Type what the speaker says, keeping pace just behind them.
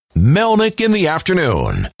Melnick in the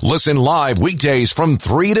Afternoon. Listen live weekdays from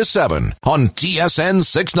 3 to 7 on TSN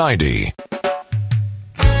 690.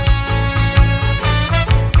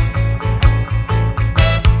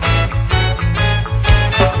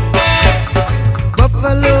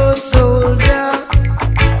 Buffalo soldier,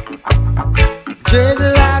 tread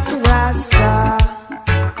like a rasta.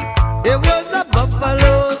 It was a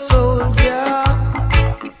buffalo soldier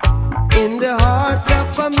in the heart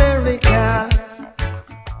of America.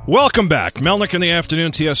 Welcome back. Melnick in the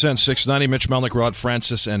Afternoon, TSN 690. Mitch Melnick, Rod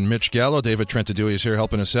Francis, and Mitch Gallo. David Trentadue is here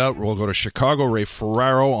helping us out. We'll go to Chicago. Ray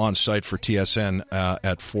Ferraro on site for TSN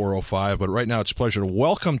at 4:05. But right now, it's a pleasure to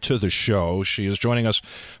welcome to the show. She is joining us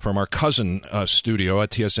from our cousin studio at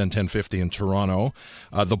TSN 1050 in Toronto.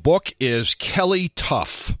 The book is Kelly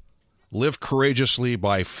Tough, Live Courageously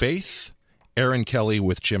by Faith. Erin Kelly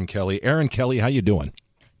with Jim Kelly. Erin Kelly, how you doing?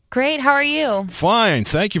 Great. How are you? Fine.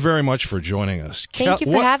 Thank you very much for joining us. Thank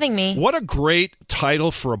you for having me. What a great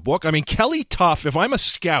title for a book. I mean, Kelly Tough, if I'm a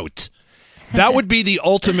scout, that would be the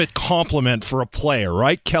ultimate compliment for a player,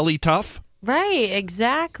 right? Kelly Tough? Right.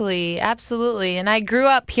 Exactly. Absolutely. And I grew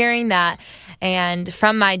up hearing that and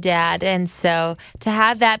from my dad. And so to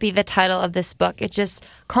have that be the title of this book, it just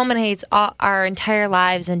culminates our entire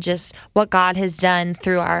lives and just what God has done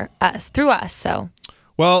through us. So.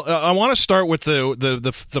 Well, I want to start with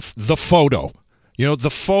the photo. You know,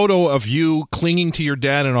 the photo of you clinging to your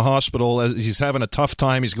dad in a hospital as he's having a tough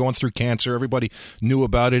time. He's going through cancer. Everybody knew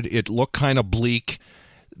about it. It looked kind of bleak.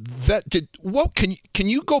 Can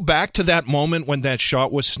you go back to that moment when that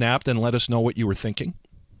shot was snapped and let us know what you were thinking?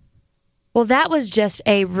 Well, that was just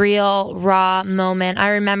a real raw moment.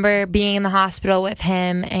 I remember being in the hospital with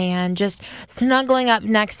him and just snuggling up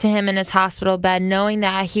next to him in his hospital bed, knowing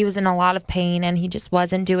that he was in a lot of pain and he just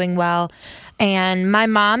wasn't doing well. And my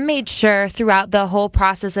mom made sure throughout the whole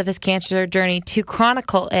process of his cancer journey to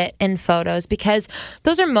chronicle it in photos, because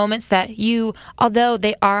those are moments that although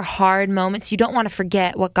they are hard moments, you don't want to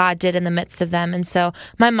forget what God did in the midst of them. And so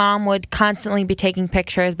my mom would constantly be taking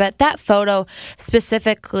pictures, but that photo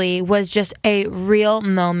specifically was just a real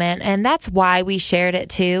moment. And that's why we shared it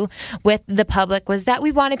too with the public, was that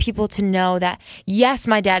we wanted people to know that, yes,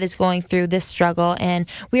 my dad is going through this struggle and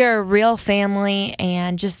we are a real family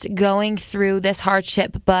and just going through this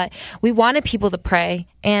hardship, but we wanted people to pray,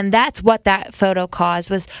 and that's what that photo caused,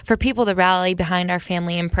 was for people to rally behind our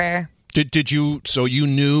family in prayer. Did you? So you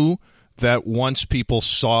knew that once people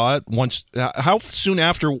saw it, how soon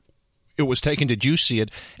after it was taken did you see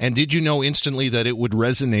it, and did you know instantly that it would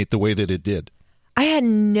resonate the way that it did? I had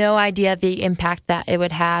no idea the impact that it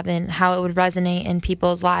would have and how it would resonate in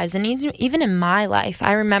people's lives, and even in my life.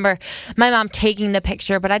 I remember my mom taking the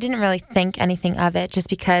picture, but I didn't really think anything of it, just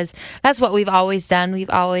because that's what we've always done. We've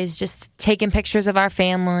always just taken pictures of our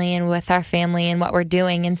family and with our family and what we're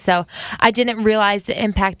doing, and so I didn't realize the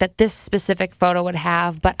impact that this specific photo would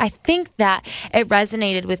have. But I think that it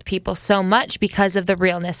resonated with people so much because of the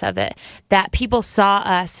realness of it, that people saw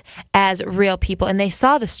us as real people, and they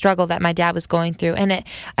saw the struggle that my dad was going through. And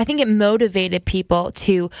I think it motivated people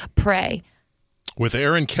to pray. With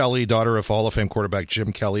Erin Kelly, daughter of Hall of Fame quarterback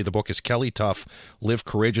Jim Kelly, the book is Kelly Tough, Live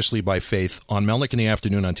Courageously by Faith, on Melnick in the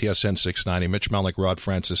Afternoon on TSN 690. Mitch Melnick, Rod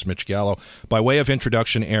Francis, Mitch Gallo. By way of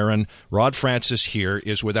introduction, Erin, Rod Francis here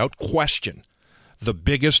is without question the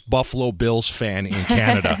biggest Buffalo Bills fan in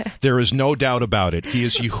Canada. There is no doubt about it. He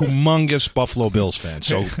is a humongous Buffalo Bills fan.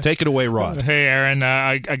 So take it away, Rod. Hey, Aaron.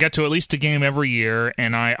 I get to at least a game every year,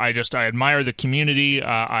 and I admire the community.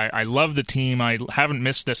 I love the team. I haven't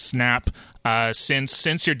missed a snap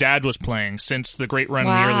since your dad was playing, since the great run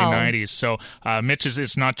in the early 90s. So Mitch,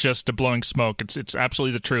 it's not just blowing smoke. It's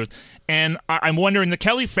absolutely the truth. And I'm wondering, the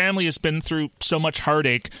Kelly family has been through so much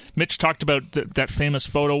heartache. Mitch talked about that famous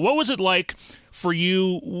photo. What was it like for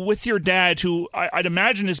you with your dad, who I'd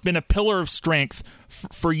imagine has been a pillar of strength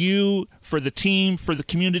for you, for the team, for the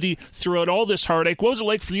community throughout all this heartache? What was it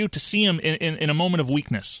like for you to see him in a moment of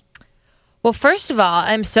weakness? Well, first of all,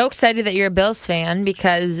 I'm so excited that you're a Bills fan,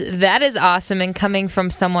 because that is awesome, and coming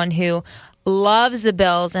from someone who loves the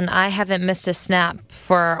Bills, and I haven't missed a snap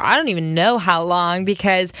for I don't even know how long,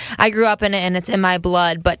 because I grew up in it and it's in my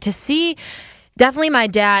blood. But to see definitely my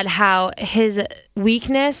dad, how his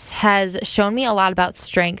weakness has shown me a lot about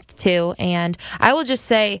strength too. And I will just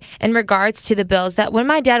say, in regards to the Bills, that when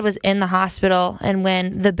my dad was in the hospital and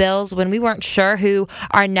when we weren't sure who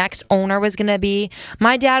our next owner was going to be,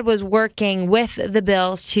 my dad was working with the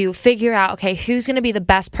Bills to figure out, okay, who's going to be the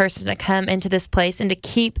best person to come into this place and to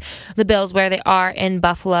keep the Bills where they are in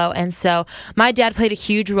Buffalo. And so my dad played a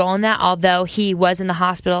huge role in that, although he was in the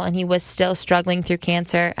hospital and he was still struggling through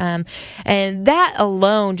cancer. And that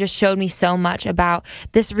alone just showed me so much about about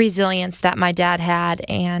this resilience that my dad had.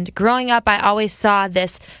 And growing up, I always saw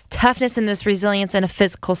this toughness and this resilience in a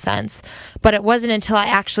physical sense. But it wasn't until I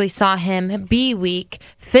actually saw him be weak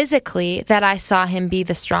physically that I saw him be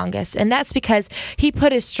the strongest. And that's because he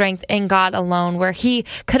put his strength in God alone, where he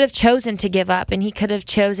could have chosen to give up and he could have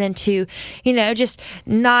chosen to, just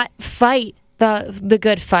not fight the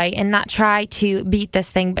good fight and not try to beat this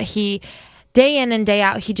thing. But he, day in and day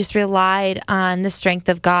out, he just relied on the strength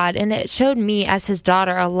of God. And it showed me as his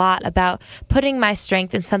daughter a lot about putting my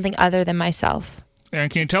strength in something other than myself. Erin,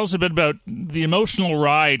 can you tell us a bit about the emotional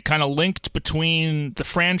ride kind of linked between the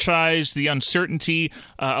franchise, the uncertainty,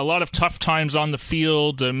 a lot of tough times on the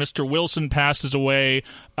field, Mr. Wilson passes away,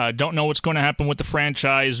 don't know what's going to happen with the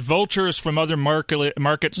franchise, vultures from other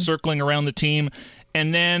markets circling around the team,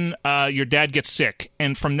 and then your dad gets sick.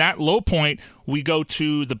 And from that low point, we go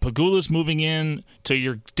to the Pegulas moving in, to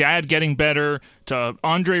your dad getting better, to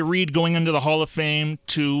Andre Reed going into the Hall of Fame,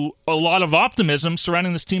 to a lot of optimism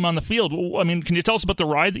surrounding this team on the field. I mean, can you tell us about the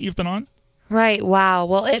ride that you've been on? Right. Wow.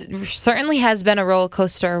 Well, it certainly has been a roller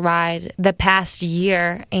coaster ride the past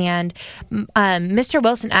year. And Mr.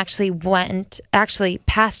 Wilson actually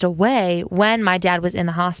passed away when my dad was in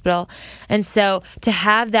the hospital. And so to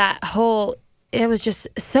have that whole, it was just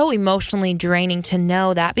so emotionally draining to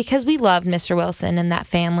know that, because we loved Mr. Wilson and that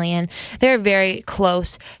family, and they're very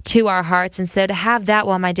close to our hearts. And so to have that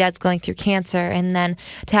while my dad's going through cancer, and then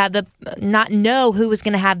to have not know who was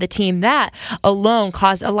going to have the team, that alone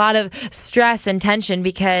caused a lot of stress and tension,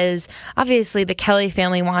 because obviously the Kelly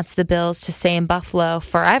family wants the Bills to stay in Buffalo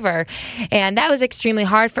forever. And that was extremely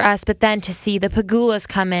hard for us. But then to see the Pegulas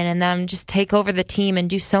come in and them just take over the team and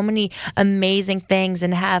do so many amazing things,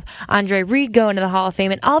 and have Andre Reed go into the Hall of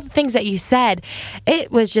Fame and all the things that you said,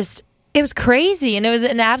 it was crazy, and it was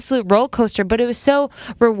an absolute roller coaster. But it was so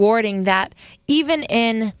rewarding that even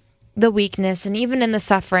in the weakness and even in the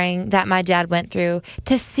suffering that my dad went through,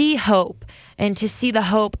 to see hope, and to see the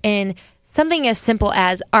hope in something as simple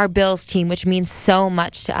as our Bills team, which means so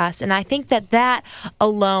much to us. And I think that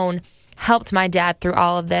alone helped my dad through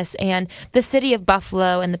all of this. And the city of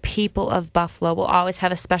Buffalo and the people of Buffalo will always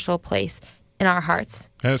have a special place in our hearts.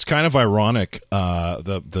 And it's kind of ironic,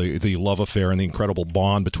 the love affair and the incredible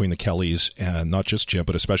bond between the Kellys, and not just Jim,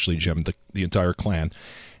 but especially Jim, the entire clan,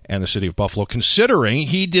 and the city of Buffalo, considering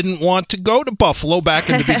he didn't want to go to Buffalo back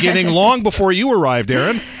in the beginning, long before you arrived,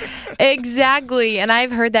 Erin. Exactly. And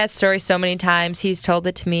I've heard that story so many times. He's told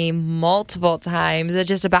it to me multiple times,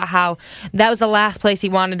 just about how that was the last place he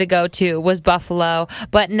wanted to go to, was Buffalo.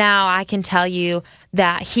 But now I can tell you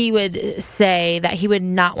that he would say that he would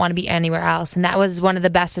not want to be anywhere else. And that was one of the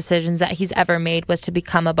best decisions that he's ever made, was to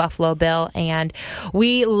become a Buffalo Bill. And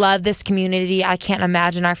we love this community. I can't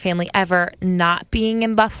imagine our family ever not being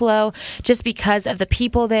in Buffalo, just because of the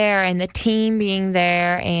people there and the team being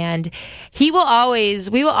there. And we will always,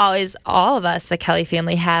 all of us, the Kelly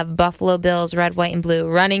family, have Buffalo Bills, red, white, and blue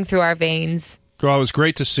running through our veins. Well, it was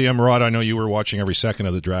great to see him, Rod. I know you were watching every second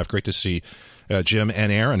of the draft. Great to see Jim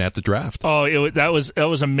and Erin at the draft. Oh, that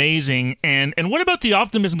was amazing. And what about the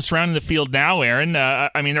optimism surrounding the field now, Erin?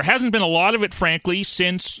 I mean, there hasn't been a lot of it, frankly,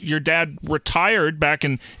 since your dad retired back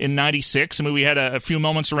in 96. I mean, we had a few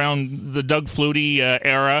moments around the Doug Flutie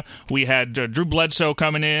era. We had Drew Bledsoe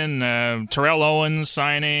coming in, Terrell Owens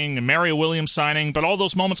signing, and Mario Williams signing, but all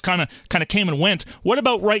those moments kind of came and went. What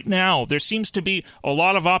about right now? There seems to be a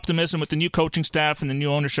lot of optimism with the new coaching staff and the new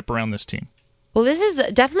ownership around this team. Well, this is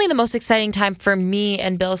definitely the most exciting time for me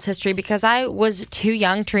in Bills history, because I was too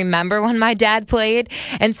young to remember when my dad played.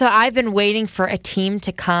 And so I've been waiting for a team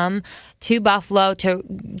to come to Buffalo to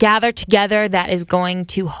gather together that is going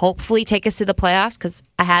to hopefully take us to the playoffs, because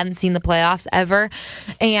I hadn't seen the playoffs ever.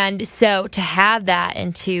 And so to have that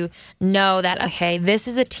and to know that, okay, this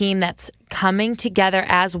is a team that's coming together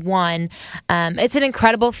as one, it's an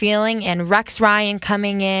incredible feeling. And Rex Ryan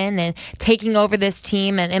coming in and taking over this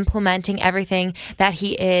team and implementing everything that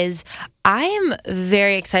he is, I am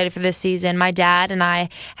very excited for this season. My dad and I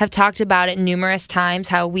have talked about it numerous times,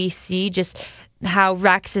 how we see just how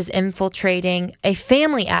Rex is infiltrating a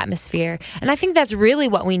family atmosphere. And I think that's really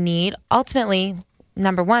what we need. Ultimately,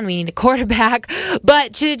 number one, we need a quarterback,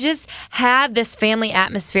 but to just have this family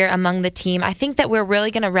atmosphere among the team, I think that we're really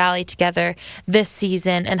going to rally together this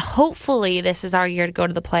season, and hopefully this is our year to go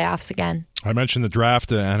to the playoffs again. I mentioned the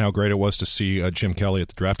draft and how great it was to see Jim Kelly at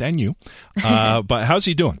the draft, and you. But how's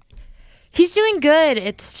he doing? He's doing good.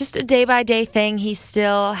 It's just a day-by-day thing. He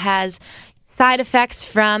still has side effects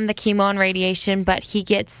from the chemo and radiation, but he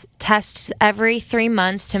gets tests every 3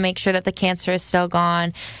 months to make sure that the cancer is still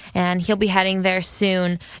gone, and he'll be heading there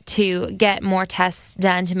soon to get more tests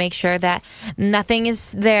done to make sure that nothing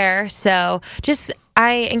is there. So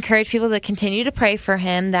I encourage people to continue to pray for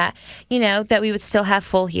him, that that we would still have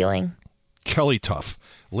full healing. Kelly Tough.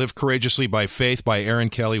 Live Courageously by Faith by Erin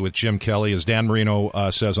Kelly with Jim Kelly. As Dan Marino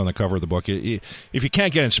says on the cover of the book, if you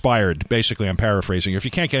can't get inspired, basically I'm paraphrasing, if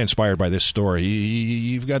you can't get inspired by this story,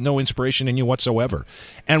 you've got no inspiration in you whatsoever.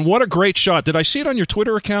 And what a great shot. Did I see it on your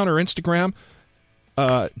Twitter account or Instagram?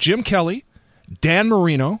 Jim Kelly, Dan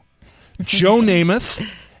Marino, Joe Namath,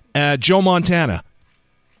 Joe Montana.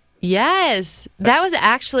 Yes, that was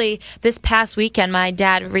actually this past weekend. My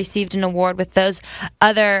dad received an award with those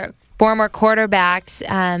other former quarterbacks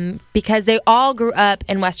because they all grew up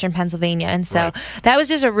in Western Pennsylvania. And so that was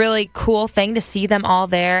just a really cool thing to see them all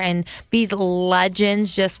there and these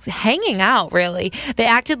legends just hanging out, really. They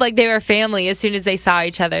acted like they were family as soon as they saw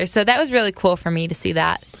each other. So that was really cool for me to see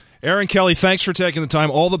that. Erin Kelly, thanks for taking the time.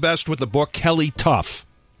 All the best with the book, Kelly Tough.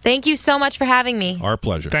 Thank you so much for having me. Our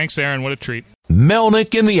pleasure. Thanks, Erin. What a treat.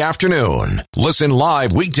 Melnick in the Afternoon. Listen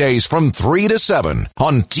live weekdays from 3 to 7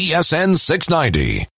 on TSN 690.